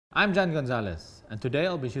I'm Jan Gonzales, and today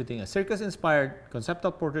I'll be shooting a circus-inspired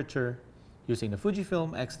conceptual portraiture using the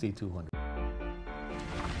Fujifilm X-T200.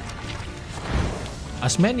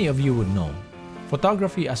 As many of you would know,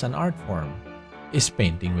 photography as an art form is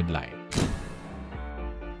painting with light.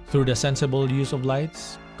 Through the sensible use of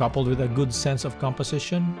lights, coupled with a good sense of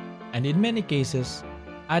composition, and in many cases,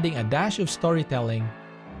 adding a dash of storytelling,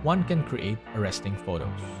 one can create arresting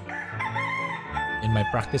photos. In my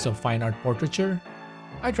practice of fine art portraiture,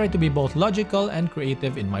 I try to be both logical and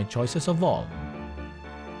creative in my choices of all: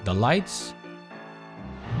 the lights,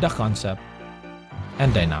 the concept,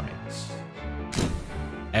 and dynamics.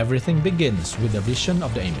 Everything begins with the vision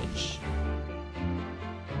of the image.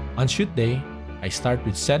 On shoot day, I start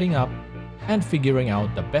with setting up and figuring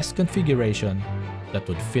out the best configuration that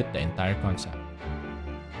would fit the entire concept.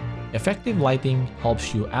 Effective lighting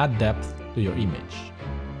helps you add depth to your image.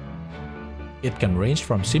 It can range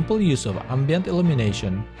from simple use of ambient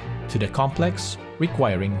illumination to the complex,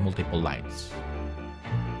 requiring multiple lights.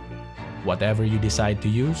 Whatever you decide to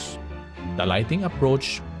use, the lighting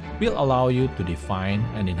approach will allow you to define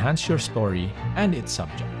and enhance your story and its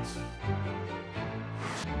subjects.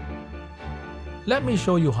 Let me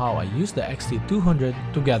show you how I use the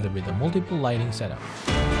X-T200 together with the multiple lighting setup.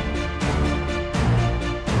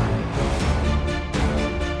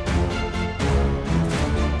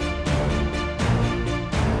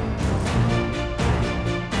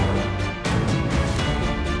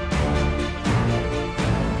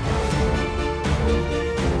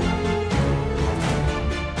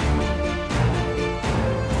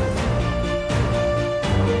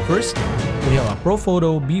 First, we have a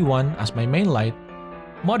ProPhoto B1 as my main light,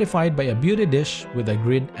 modified by a beauty dish with a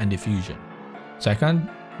grid and diffusion. Second,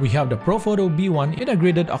 we have the ProPhoto B1 in a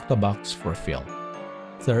gridded octobox for fill.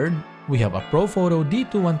 Third, we have a ProPhoto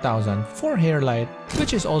D21000 for hair light,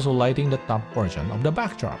 which is also lighting the top portion of the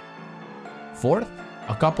backdrop. Fourth,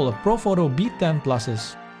 a couple of ProPhoto B10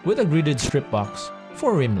 pluses with a gridded strip box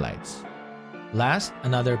for rim lights. Last,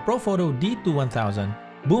 another ProPhoto D21000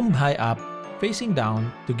 boomed high up, facing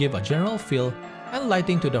down to give a general feel and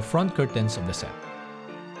lighting to the front curtains of the set.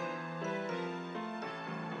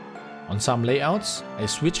 On some layouts, I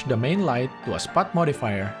switched the main light to a spot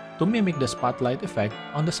modifier to mimic the spotlight effect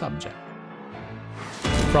on the subject.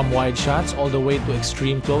 From wide shots all the way to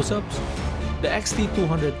extreme close-ups, the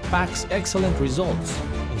X-T200 packs excellent results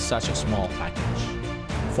in such a small package.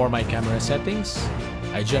 For my camera settings,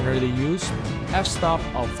 I generally use f-stop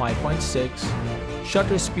of 5.6,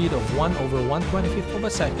 shutter speed of 1/125th of a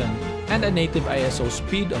second, and a native ISO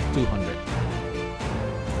speed of 200.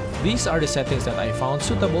 These are the settings that I found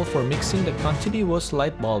suitable for mixing the continuous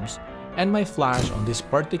light bulbs and my flash on this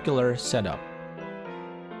particular setup.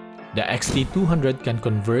 The X-T200 can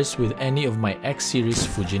converse with any of my X-series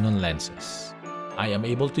FUJINON lenses. I am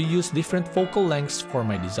able to use different focal lengths for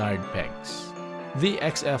my desired pegs. The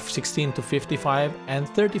XF16-55 and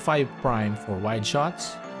 35 prime for wide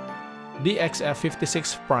shots, the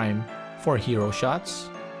XF56 prime for hero shots,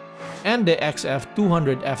 and the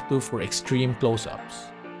XF200 f2 for extreme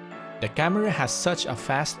close-ups. The camera has such a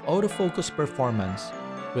fast autofocus performance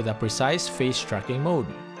with a precise face tracking mode.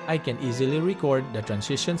 I can easily record the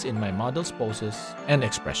transitions in my model's poses and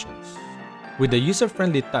expressions. With the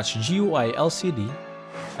user-friendly touch GUI LCD,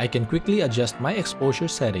 I can quickly adjust my exposure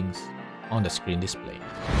settings on the screen display.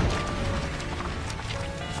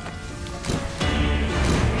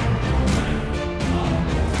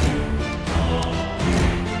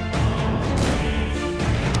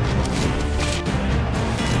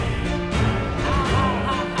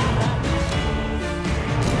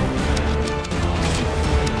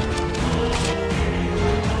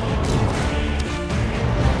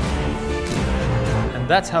 And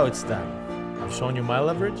that's how it's done. I've shown you my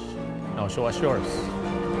leverage, now show us yours.